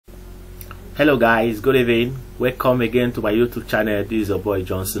Hello guys, good evening. Welcome again to my YouTube channel. This is your boy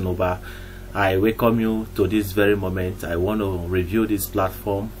Johnson Oba. I welcome you to this very moment. I want to review this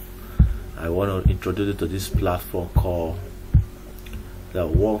platform. I want to introduce you to this platform called the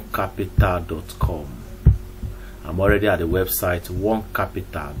onecapital.com. I'm already at the website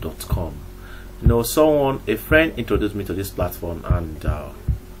onecapital.com. You know, a friend introduced me to this platform, and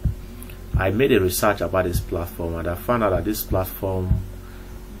I made a research about this platform, and I found out that this platform,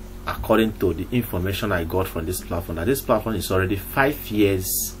 according to the information I got from this platform, that this platform is already 5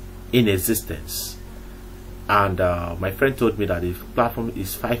 years in existence. And my friend told me that the platform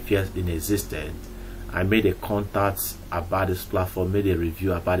is 5 years in existence. I made a contact about this platform, made a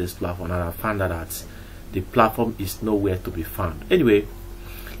review about this platform, and I found out that the platform is nowhere to be found. Anyway,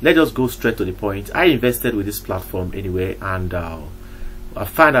 let's just go straight to the point. I invested with this platform anyway, and I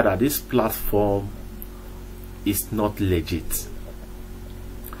found out that this platform is not legit.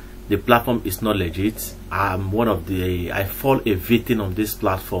 The platform is not legit. I fall a victim on this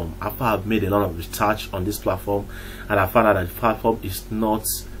platform after I've made a lot of research on this platform, and I found out that the platform is not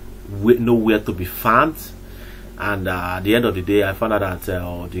nowhere to be found. And at the end of the day, I found out that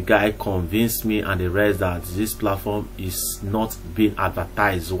the guy convinced me and the rest that this platform is not being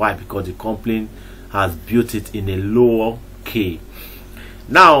advertised. Why? Because the company has built it in a lower key.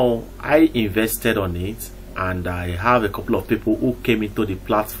 Now I invested on it, and I have a couple of people who came into the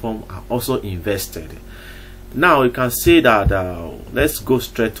platform and also invested. Now you can see that let's go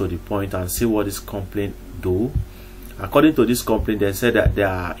straight to the point and see what this company do. According to this company, they said that they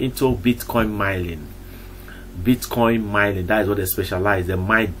are into Bitcoin mining. Bitcoin mining, that is what they specialize. They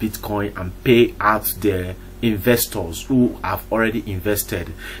mine Bitcoin and pay out their investors who have already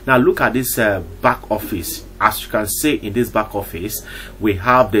invested. Now look at this back office. As you can see in this back office, we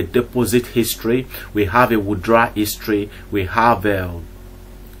have the deposit history, we have a withdrawal history, we have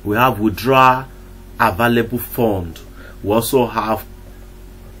withdrawal available fund, we also have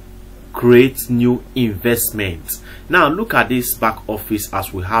create new investments. Now look at this back office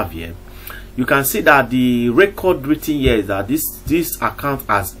as we have here. You can see that the record written here is that this account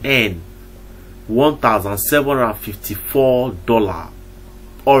has earned $1,754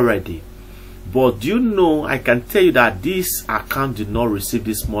 already. But do you know, I can tell you that this account did not receive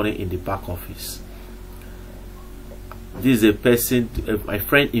this money in the back office. This is a person, my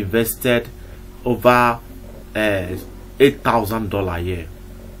friend invested over $8,000 a year.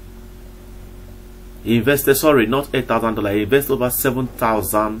 He invested, sorry, not $8,000, he invested over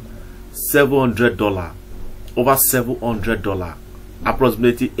 $7,700, over $700,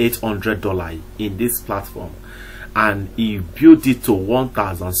 approximately $800 in this platform, and he built it to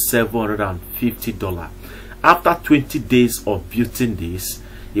 $1,750. After 20 days of building this,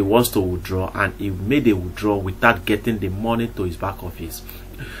 he wants to withdraw, and he made a withdrawal without getting the money to his back office.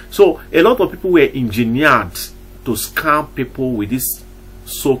 So a lot of people were engineered to scam people with this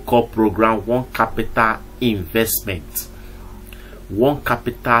so-called program, One Capital Investment, One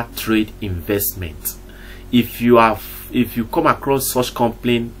Capital Trade Investment. If you come across such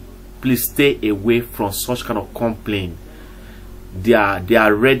complaint, please stay away from such kind of complaint. They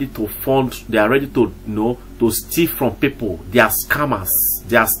are ready to fund, they are ready to to steal from people. They are scammers,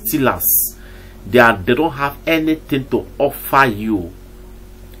 they are stealers. They don't have anything to offer you.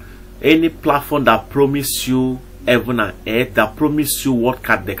 Any platform that promise you heaven and earth, that promise you what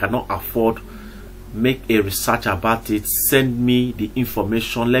they cannot afford, make a research about it, send me the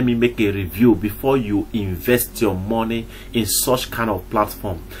information, let me make a review before you invest your money in such kind of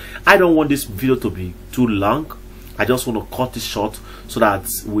platform. I don't want this video to be too long. I just want to cut it short so that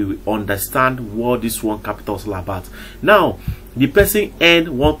we will understand what this One Capital is all about. Now the person earned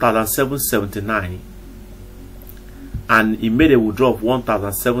 $1,779 and he made a withdrawal of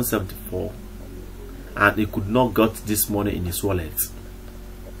 $1,774, and he could not get this money in his wallet.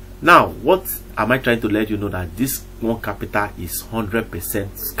 Now, what am I trying to let you know? That this One Capital is 100%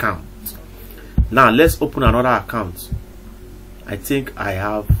 scam. Now, let's open another account. I think I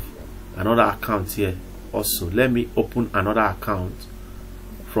have another account here also. Let me open another account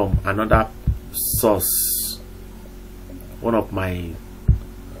from another source. One of my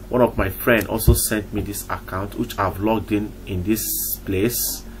friends also sent me this account, which I've logged in this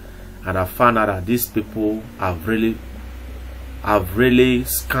place, and I found out that these people have really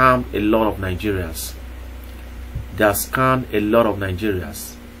scammed a lot of Nigerians. They have scammed a lot of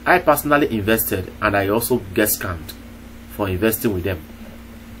Nigerians. I personally invested, and I also get scammed for investing with them.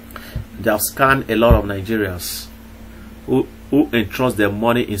 They have scammed a lot of Nigerians who entrust their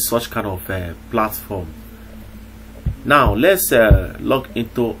money in such kind of platform. Now let's log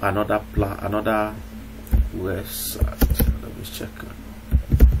into another website. Let me check.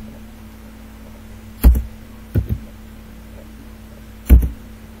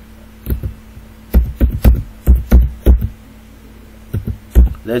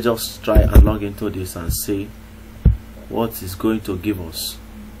 Let's just try and log into this and see what is going to give us.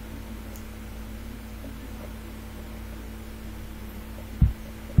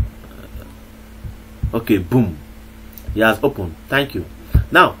 Okay, boom, it has opened. Thank you.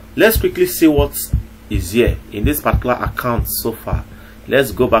 Now let's quickly see what is here in this particular account so far.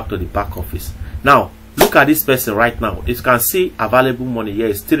 Let's go back to the back office. Now look at this person right now. You can see available money here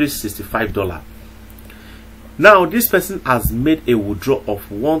is $365. Now this person has made a withdrawal of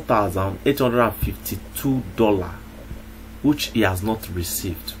 $1,852, which he has not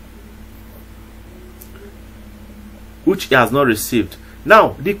received.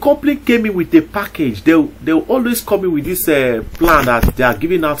 Now the company came in with a package. They'll always come in with this plan that they are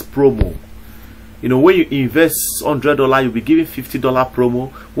giving out promo. You know, when you invest $100, you'll be giving $50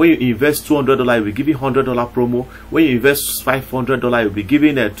 promo. When you invest $200, you'll be giving $100 promo. When you invest $500, you'll be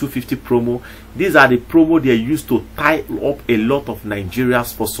giving a $250 promo. These are the promo they used to tie up a lot of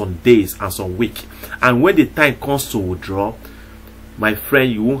Nigerians for some days and some weeks. And when the time comes to withdraw, my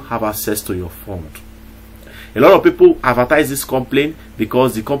friend, you won't have access to your fund. A lot of people advertise this company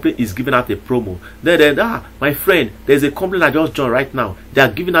because the company is giving out a promo. Then my friend, there's a company I just joined right now. They are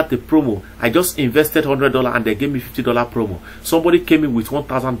giving out a promo. I just invested $100 and they gave me $50 promo. Somebody came in with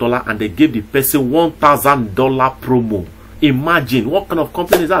 $1,000 and they gave the person $1,000 promo. Imagine what kind of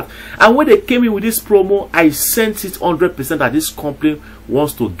company is that? And when they came in with this promo, I sent it 100% that this company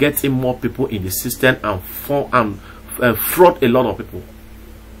wants to get in more people in the system and fraud a lot of people.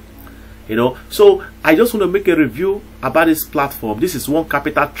 You know, so I just want to make a review about this platform. This is One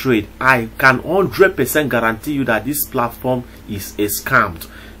Capital Trade. I can 100% guarantee you that this platform is a scam.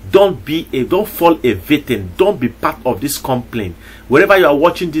 Don't fall a victim. Don't be part of this complaint. Wherever you are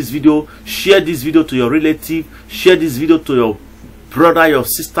watching this video, share this video to your relative, share this video to your brother, your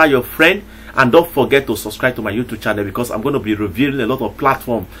sister, your friend, and don't forget to subscribe to my YouTube channel, because I'm going to be reviewing a lot of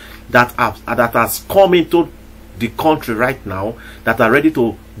platforms that has come into the country right now that are ready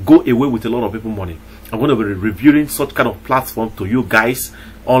to go away with a lot of people money. I'm going to be reviewing such kind of platform to you guys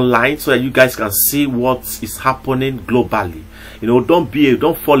online so that you guys can see what is happening globally. You know, don't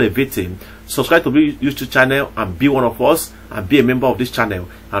fall a victim. Subscribe to my YouTube channel and be one of us and be a member of this channel,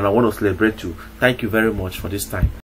 and I want to celebrate you. Thank you very much for this time.